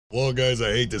Well, guys,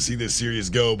 I hate to see this series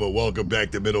go, but welcome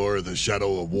back to Middle-earth, the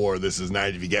Shadow of War. This is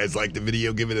Knight. If you guys like the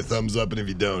video, give it a thumbs up, and if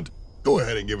you don't, go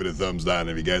ahead and give it a thumbs down.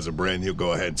 If you guys are brand new,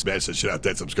 go ahead and smash the shit out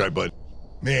that subscribe button.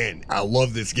 Man, I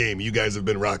love this game. You guys have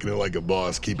been rocking it like a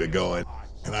boss. Keep it going,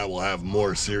 and I will have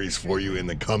more series for you in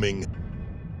the coming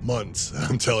months.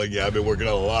 I'm telling you, I've been working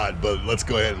on a lot, but let's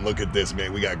go ahead and look at this,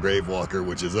 man. We got Gravewalker,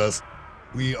 which is us.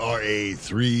 We are a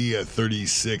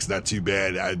 336, not too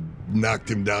bad. I knocked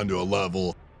him down to a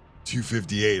level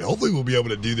 258. Hopefully we'll be able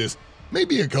to do this.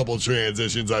 Maybe a couple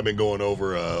transitions. I've been going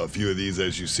over a few of these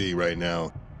as you see right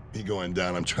now. Me going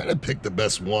down. I'm trying to pick the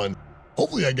best one.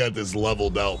 Hopefully I got this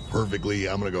leveled out perfectly.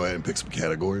 I'm going to go ahead and pick some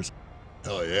categories.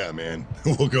 Hell yeah, man.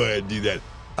 We'll go ahead and do that.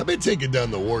 I've been taking down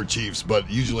the war chiefs, but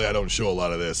usually I don't show a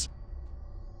lot of this.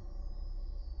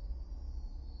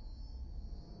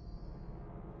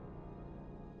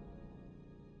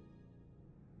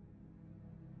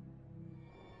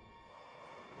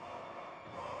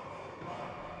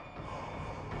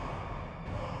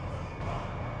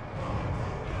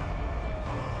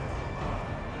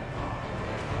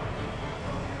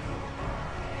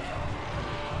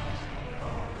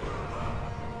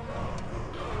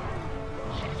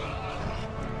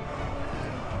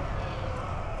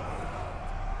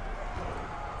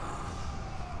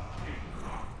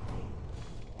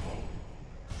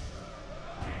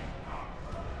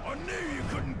 I knew you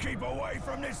couldn't keep away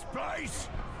from this place.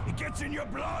 It gets in your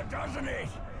blood, doesn't it?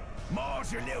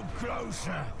 March a little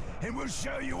closer, and we'll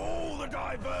show you all the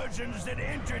diversions that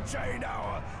entertain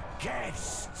our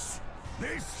guests.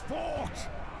 This fort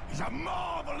is a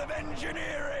marvel of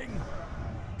engineering.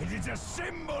 It is a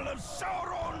symbol of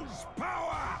Sauron's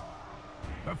power.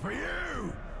 But for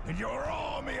you and your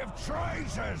army of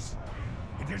traitors,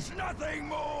 it is nothing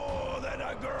more than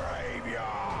a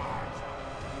graveyard.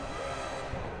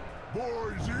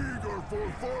 Boys eager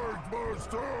for fight,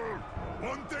 master!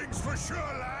 One thing's for sure,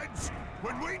 lads.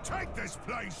 When we take this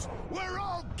place, we're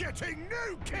all getting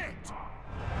new kit!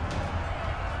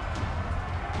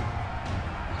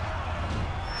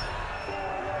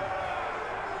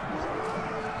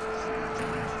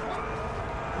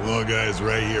 Well, guys,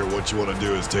 right here, what you want to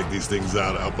do is take these things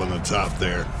out up on the top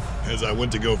there. As I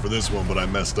went to go for this one, but I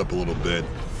messed up a little bit.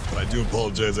 But I do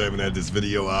apologize, I haven't had this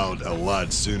video out a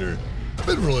lot sooner. I've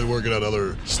been really working on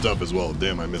other stuff as well.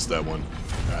 Damn, I missed that one.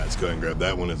 All right, let's go ahead and grab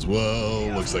that one as well.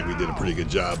 Looks like we did a pretty good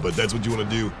job, but that's what you want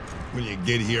to do when you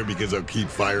get here, because I'll keep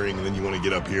firing, and then you want to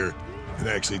get up here and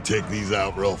actually take these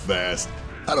out real fast.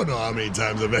 I don't know how many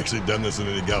times I've actually done this and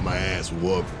then it got my ass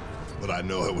whooped, but I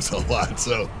know it was a lot.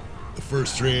 So the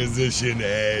first transition,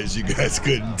 as you guys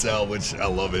couldn't tell, which I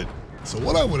love it. So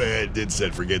what I went ahead and did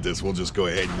said, forget this. We'll just go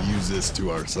ahead and use this to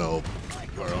ourselves,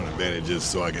 to our own advantages,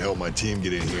 so I can help my team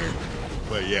get in here.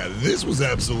 But yeah, this was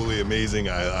absolutely amazing.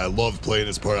 I loved playing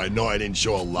this part. I know I didn't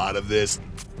show a lot of this,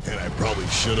 and I probably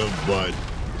should have, but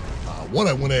what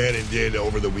I went ahead and did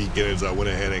over the weekend is I went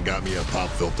ahead and got me a pop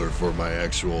filter for my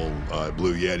actual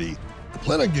Blue Yeti. I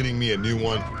plan on getting me a new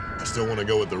one. I still want to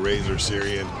go with the Razer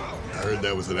Syrian. I heard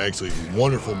that was an actually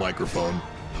wonderful microphone.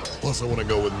 Plus I want to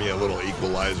go with me a little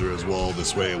equalizer as well.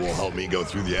 This way it will help me go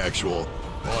through the actual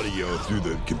audio through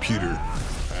the computer.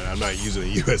 And I'm not using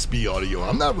a USB audio.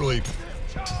 I'm not really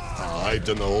hyped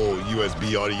on the whole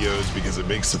USB audios because it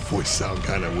makes the voice sound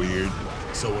kind of weird.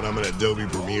 So when I'm in Adobe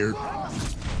Premiere,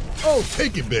 oh,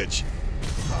 take it, bitch.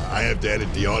 I have to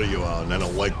edit the audio out, and I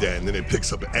don't like that. And then it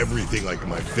picks up everything, like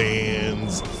my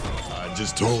fans,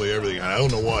 just totally everything. I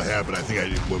don't know what happened. I think I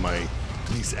did when my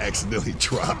niece accidentally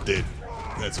dropped it.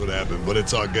 That's what happened. But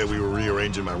it's all good. We were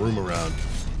rearranging my room around,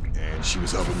 and she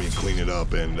was helping me clean it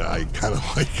up, and I kind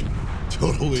of like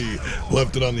totally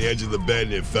left it on the edge of the bed,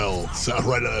 and it fell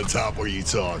right on the top where you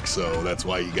talk. So that's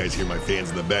why you guys hear my fans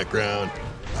in the background.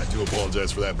 I do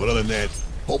apologize for that. But other than that,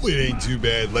 hopefully it ain't too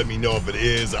bad. Let me know if it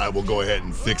is. I will go ahead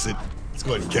and fix it. Let's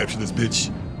go ahead and capture this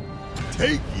bitch.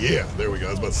 Yeah, there we go.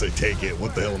 I was about to say take it.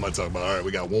 What the hell am I talking about? All right,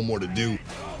 we got one more to do.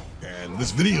 And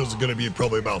this video is going to be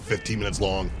probably about 15 minutes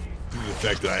long due to the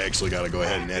fact that I actually got to go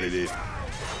ahead and edit it.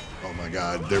 Oh my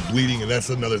God, they're bleeding, and that's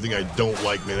another thing I don't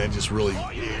like, man. That just really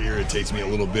irritates me a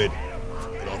little bit.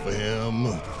 Get off of him.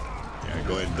 Yeah,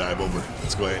 go ahead and dive over.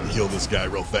 Let's go ahead and heal this guy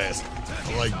real fast.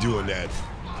 I like doing that.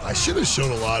 I should have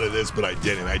shown a lot of this, but I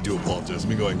didn't. I do apologize. Let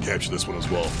me go ahead and capture this one as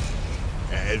well.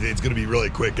 And it's going to be really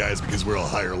quick, guys, because we're a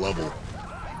higher level.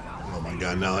 Oh my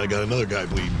God, now I got another guy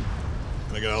bleeding.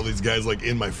 And I got all these guys like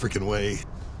in my freaking way.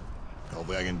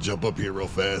 Hopefully I can jump up here real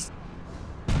fast.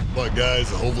 But guys,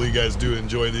 hopefully you guys do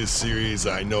enjoy this series.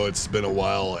 I know it's been a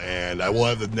while, and I will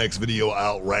have the next video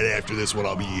out right after this one.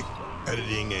 I'll be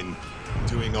editing and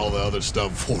doing all the other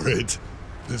stuff for it.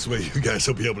 This way you guys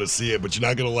will be able to see it, but you're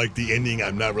not going to like the ending.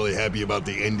 I'm not really happy about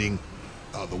the ending,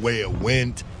 the way it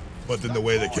went, but then the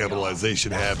way the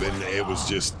capitalization happened, it was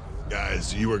just,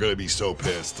 guys, you are going to be so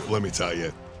pissed. Let me tell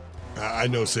you. I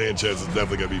know Sanchez is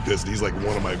definitely going to be pissed. He's like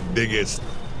one of my biggest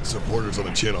supporters on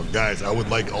the channel. Guys, I would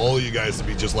like all of you guys to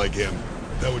be just like him.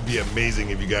 That would be amazing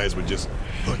if you guys would just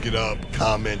look it up,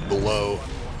 comment below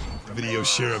the video,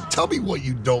 share them. Tell me what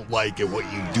you don't like and what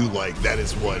you do like. That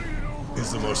is what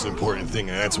is the most important thing,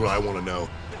 and that's what I want to know.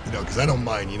 You know, because I don't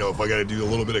mind, you know, if I got to do a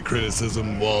little bit of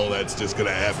criticism, well, that's just going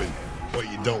to happen.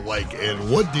 What you don't like, and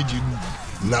what did you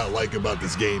not like about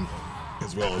this game,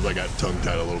 as well as I got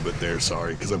tongue-tied a little bit there,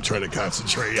 sorry, because I'm trying to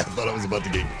concentrate. I thought I was about to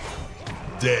get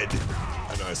dead.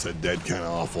 I know I said dead kind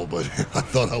of awful, but I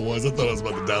thought I was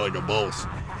about to die like a boss.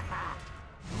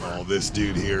 Oh, this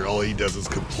dude here, all he does is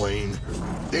complain.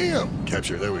 Damn!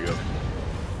 Capture, there we go.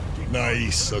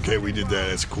 Nice. Okay, we did that.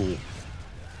 That's cool.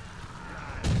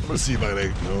 I'm gonna see if I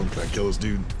can... No, can I kill this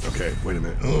dude? Okay, wait a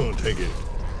minute. Oh, take it.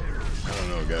 I don't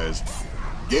know, guys.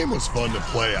 Game was fun to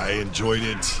play. I enjoyed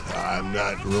it. I'm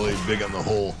not really big on the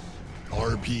whole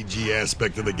RPG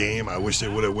aspect of the game. I wish they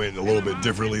would have went a little bit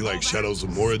differently, like Shadows of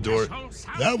Mordor.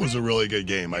 That was a really good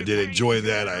game. I did enjoy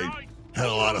that. I had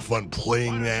a lot of fun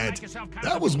playing that.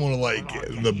 That was one of like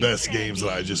the best games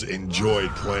that I just enjoyed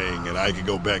playing, and I could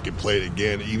go back and play it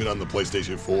again, even on the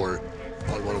PlayStation 4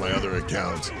 on one of my other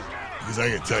accounts. Because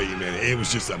I can tell you, man, it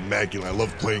was just immaculate. I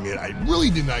loved playing it. I really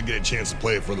did not get a chance to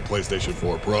play it for the PlayStation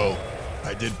 4 Pro.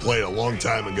 I did play it a long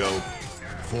time ago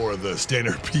for the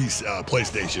standard piece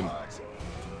PlayStation.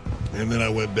 And then I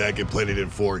went back and played it in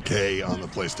 4K on the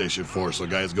PlayStation 4. So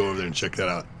guys, go over there and check that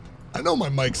out. I know my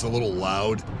mic's a little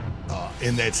loud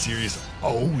in that series.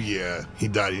 Oh yeah, he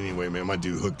died anyway, man. My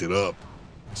dude hooked it up.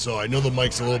 So I know the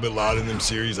mic's a little bit loud in them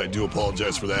series. I do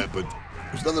apologize for that, but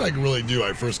there's nothing I can really do.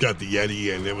 I first got the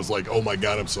Yeti and it was like, oh my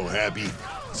God, I'm so happy.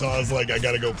 So I was like, I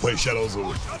gotta go play Shadows of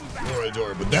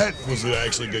Mordor. But that was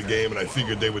actually a good game, and I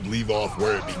figured they would leave off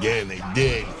where it began. They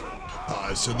did.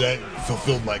 So that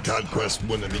fulfilled my conquest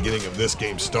when the beginning of this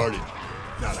game started.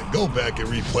 Now to go back and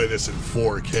replay this in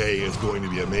 4K is going to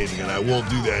be amazing, and I will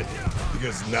do that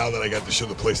because now that I got to show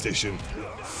the PlayStation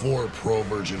 4 Pro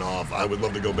version off, I would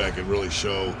love to go back and really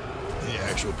show the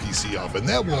actual PC off, and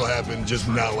that will happen, just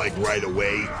not like right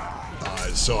away.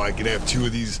 So I can have two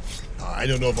of these. I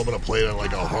don't know if I'm going to play it on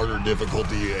like a harder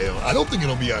difficulty. I don't think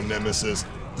it'll be on Nemesis.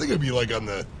 I think it'll be like on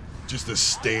just the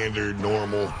standard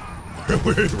normal,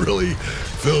 where it really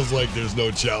feels like there's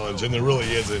no challenge, and there really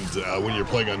isn't when you're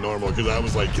playing on normal, because I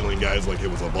was like killing guys like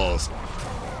it was a boss.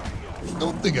 I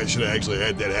don't think I should have actually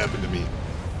had that happen to me.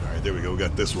 Alright, there we go, we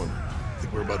got this one. I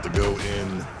think we're about to go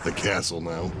in the castle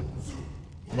now.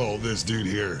 Oh, this dude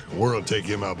here. We're gonna take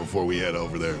him out before we head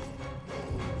over there.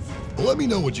 Well, let me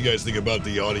know what you guys think about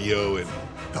the audio and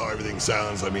how everything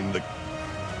sounds. I mean,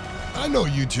 I know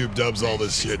YouTube dubs all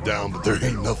this shit down, but there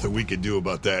ain't nothing we can do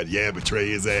about that. Yeah, betray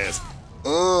his ass.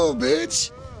 Oh,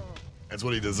 bitch. That's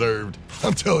what he deserved.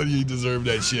 I'm telling you, he deserved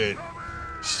that shit.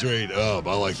 Straight up.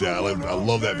 I like that. I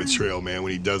love that betrayal, man,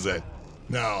 when he does that.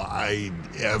 Now, I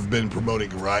have been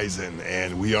promoting Ryzen,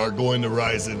 and we are going to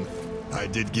Ryzen. I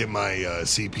did get my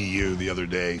CPU the other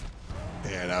day,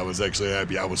 and I was actually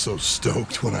happy. I was so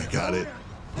stoked when I got it.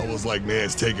 I was like, man,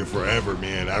 it's taking forever,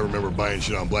 man. I remember buying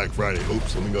shit on Black Friday.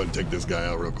 Oops, let me go ahead and take this guy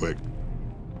out real quick.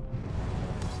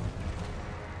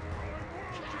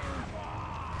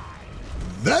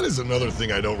 That is another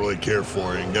thing I don't really care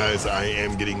for. And guys, I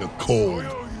am getting a cold.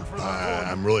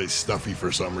 I'm really stuffy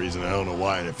for some reason. I don't know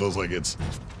why, and it feels like it's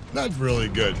not really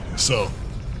good. So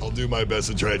I'll do my best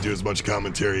to try to do as much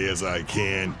commentary as I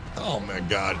can. Oh my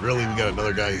God, really? We got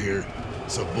another guy here?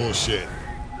 Some bullshit.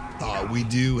 We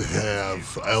do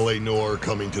have LA Noir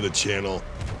coming to the channel,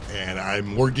 and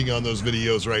I'm working on those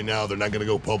videos right now. They're not going to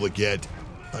go public yet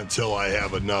until I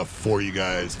have enough for you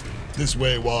guys. This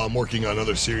way, while I'm working on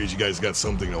other series, you guys got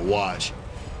something to watch,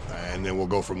 and then we'll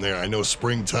go from there. I know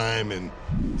springtime and,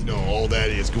 you know, all that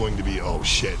is going to be, oh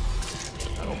shit,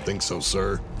 I don't think so,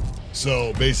 sir.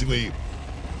 So basically,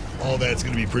 all that's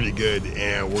going to be pretty good,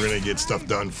 and we're going to get stuff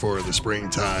done for the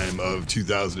springtime of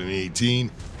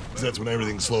 2018. Because that's when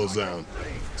everything slows down.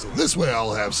 So this way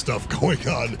I'll have stuff going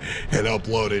on and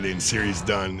uploaded and series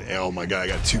done. And oh my God, I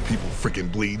got 2 people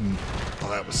freaking bleeding.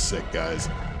 Oh, that was sick, guys.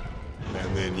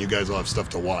 And then you guys will have stuff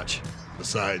to watch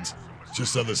besides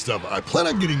just other stuff. I plan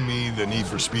on getting me the Need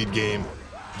for Speed game.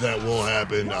 That will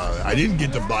happen. I didn't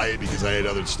get to buy it because I had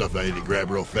other stuff I had to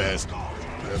grab real fast.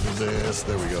 Grab his ass.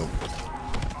 There we go.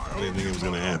 I didn't think it was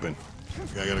going to happen.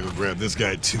 I gotta go grab this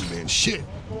guy too, man. Shit.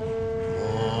 Come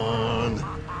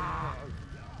on.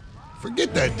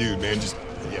 Forget that dude, man. Just,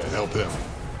 yeah, help him.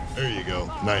 There you go.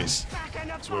 Nice.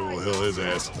 That's where we'll heal his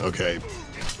ass. Okay.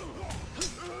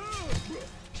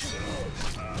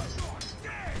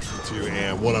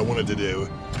 And what I wanted to do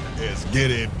is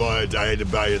get it, but I had to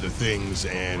buy other things,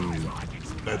 and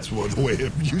that's what the way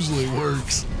it usually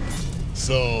works.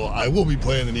 So I will be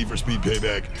playing the Need for Speed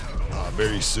Payback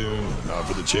very soon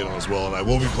for the channel as well, and I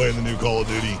will be playing the new Call of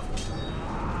Duty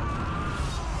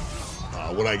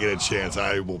when I get a chance.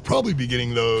 I will probably be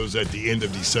getting those at the end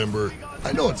of December.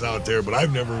 I know it's out there, but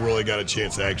I've never really got a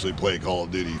chance to actually play Call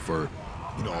of Duty for,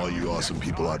 you know, all you awesome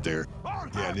people out there.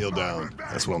 Yeah, kneel down.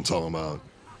 That's what I'm talking about.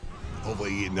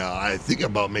 Hopefully, now I think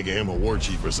about making him a war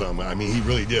chief or something. I mean, he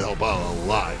really did help out a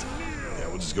lot. Yeah,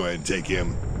 we'll just go ahead and take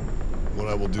him. What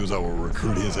I will do is I will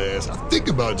recruit his ass. I think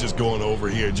about just going over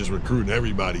here and just recruiting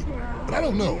everybody, but I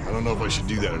don't know. I don't know if I should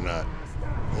do that or not.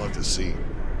 We'll have to see.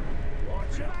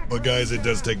 But guys, it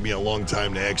does take me a long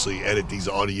time to actually edit these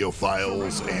audio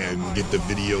files and get the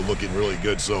video looking really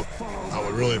good. So I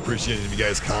would really appreciate it if you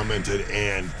guys commented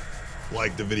and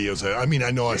liked the videos. I mean, I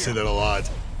know I say that a lot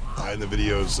in the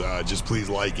videos. Just please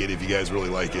like it if you guys really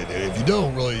like it, and if you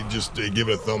don't, really just give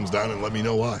it a thumbs down and let me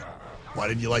know why. Why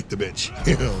didn't you like the bitch?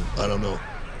 You know, I don't know.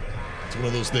 It's one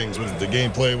of those things. Was it the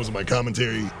gameplay? Was it my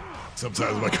commentary?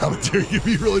 Sometimes my commentary can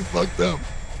be really fucked up.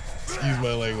 Excuse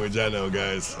my language. I know,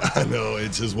 guys. I know.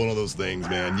 It's just one of those things,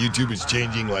 man. YouTube is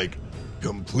changing like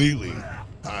completely.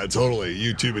 Totally.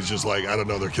 YouTube is just like, I don't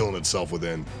know. They're killing itself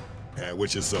within,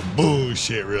 which is some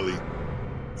bullshit, really.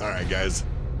 All right, guys.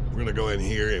 We're going to go in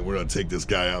here and we're going to take this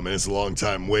guy out, man. It's a long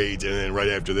time wait. And then right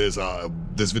after this,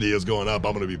 this video is going up.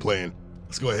 I'm going to be playing.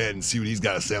 Let's go ahead and see what he's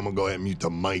got to say. I'm going to go ahead and mute the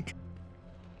mic.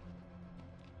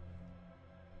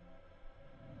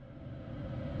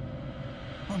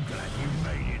 I'm glad you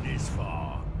made it this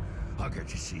far. I get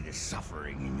to see the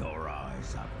suffering in your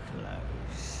eyes up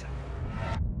close.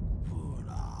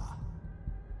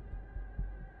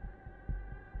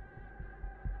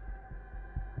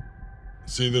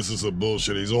 See, this is some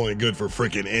bullshit. He's only good for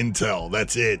freaking intel.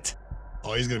 That's it.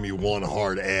 Oh, he's gonna be one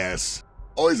hard ass.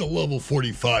 Oh, he's a level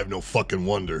 45. No fucking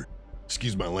wonder.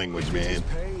 Excuse my language, man.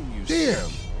 Damn.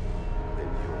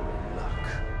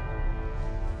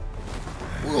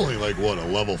 We're only like, what, a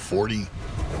level 40? I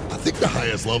think the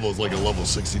highest level is like a level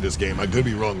 60 this game. I could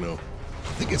be wrong, though.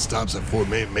 I think it stops at 4,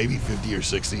 maybe 50 or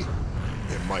 60. It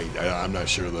might. I'm not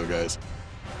sure, though, guys.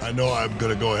 I know I'm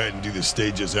going to go ahead and do the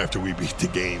stages after we beat the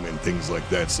game and things like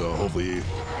that, so hopefully you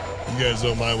guys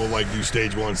don't mind. We'll like do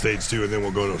stage 1, stage 2, and then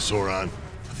we'll go to Sauron.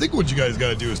 I think what you guys got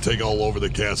to do is take all over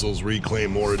the castles,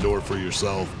 reclaim Mordor for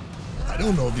yourself. I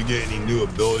don't know if you get any new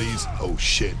abilities. Oh,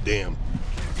 shit, damn.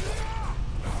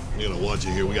 You gotta watch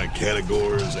it here. We got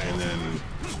categories, and then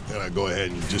gotta go ahead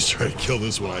and just try to kill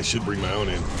this one. I should bring my own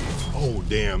in. Oh,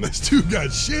 damn, this dude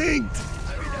got shanked.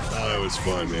 Oh, that was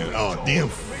fun, man. Oh, damn.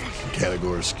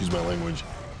 Categories, excuse my language.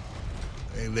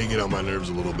 They get on my nerves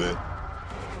a little bit.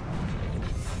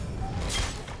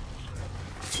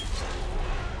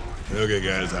 Okay,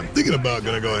 guys, I'm thinking about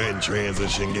gonna go ahead and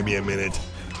transition. Give me a minute.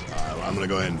 I'm gonna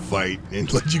go ahead and fight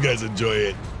and let you guys enjoy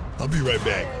it. I'll be right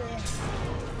back.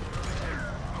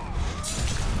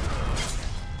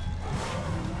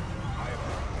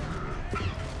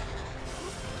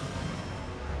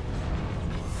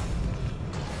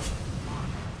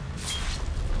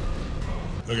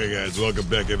 Okay, guys, welcome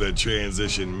back to that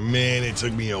transition. Man, it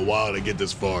took me a while to get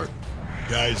this far.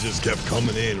 Guys just kept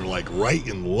coming in like right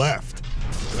and left.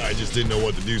 I just didn't know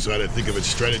what to do, so I had to think of a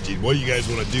strategy. What do you guys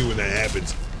want to do when that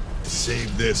happens?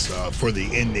 Save this for the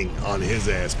ending on his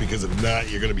ass, because if not,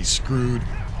 you're going to be screwed,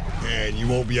 and you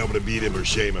won't be able to beat him or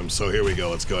shame him. So here we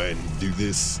go. Let's go ahead and do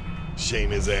this.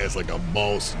 Shame his ass like a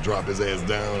boss. Drop his ass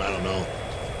down. I don't know.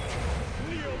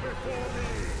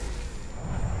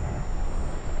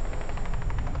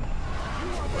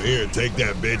 Here, take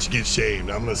that, bitch. Get shamed.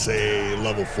 I'm going to say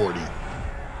level 40.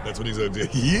 That's what he's going to do.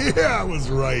 Yeah, I was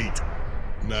right.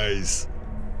 Nice.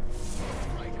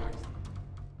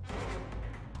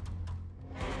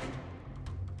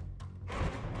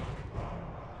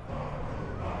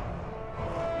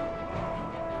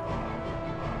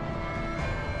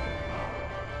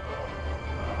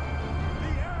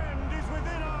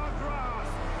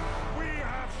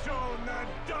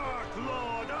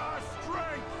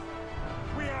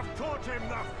 Him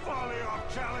the folly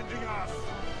of challenging us.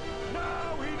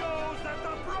 Now he knows that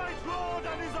the bright Lord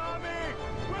and his army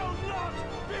will not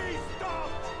be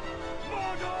stopped.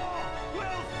 Mordor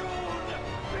will soon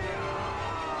be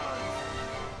ours.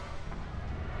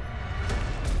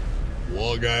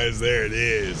 Well, guys, there it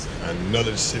is.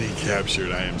 Another city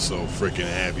captured. I am so freaking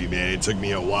happy, man. It took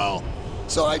me a while.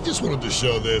 So I just wanted to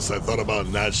show this. I thought about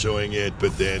not showing it,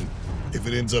 but then if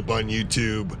it ends up on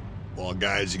YouTube, well,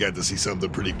 guys, you got to see something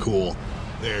pretty cool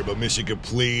there. But mission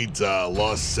complete,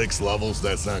 lost 6 levels.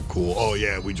 That's not cool. Oh,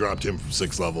 yeah, we dropped him from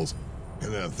 6 levels.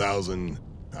 And then 1,000,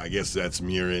 I guess that's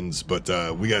Murins.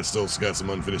 But we still got some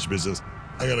unfinished business.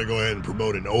 I got to go ahead and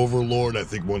promote an Overlord. I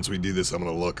think once we do this, I'm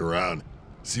going to look around,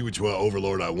 see which one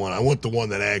Overlord I want. I want the one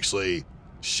that actually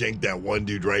shanked that one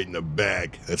dude right in the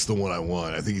back. That's the one I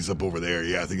want. I think he's up over there.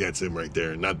 Yeah, I think that's him right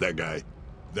there. Not that guy.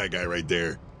 That guy right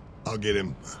there. I'll get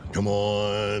him. Come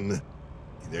on.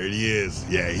 There he is.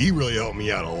 Yeah, he really helped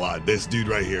me out a lot. This dude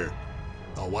right here.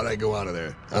 Oh, why'd I go out of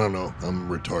there? I don't know. I'm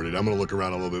retarded. I'm going to look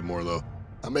around a little bit more, though.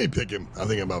 I may pick him. I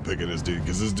think I'm about picking this dude,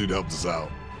 because this dude helped us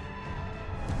out.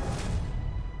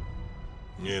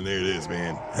 Yeah, and there it is,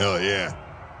 man. Hell yeah.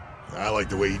 I like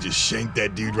the way he just shanked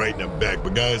that dude right in the back.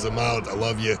 But guys, I'm out. I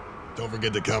love you. Don't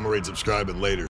forget to comment, rate, subscribe, and later.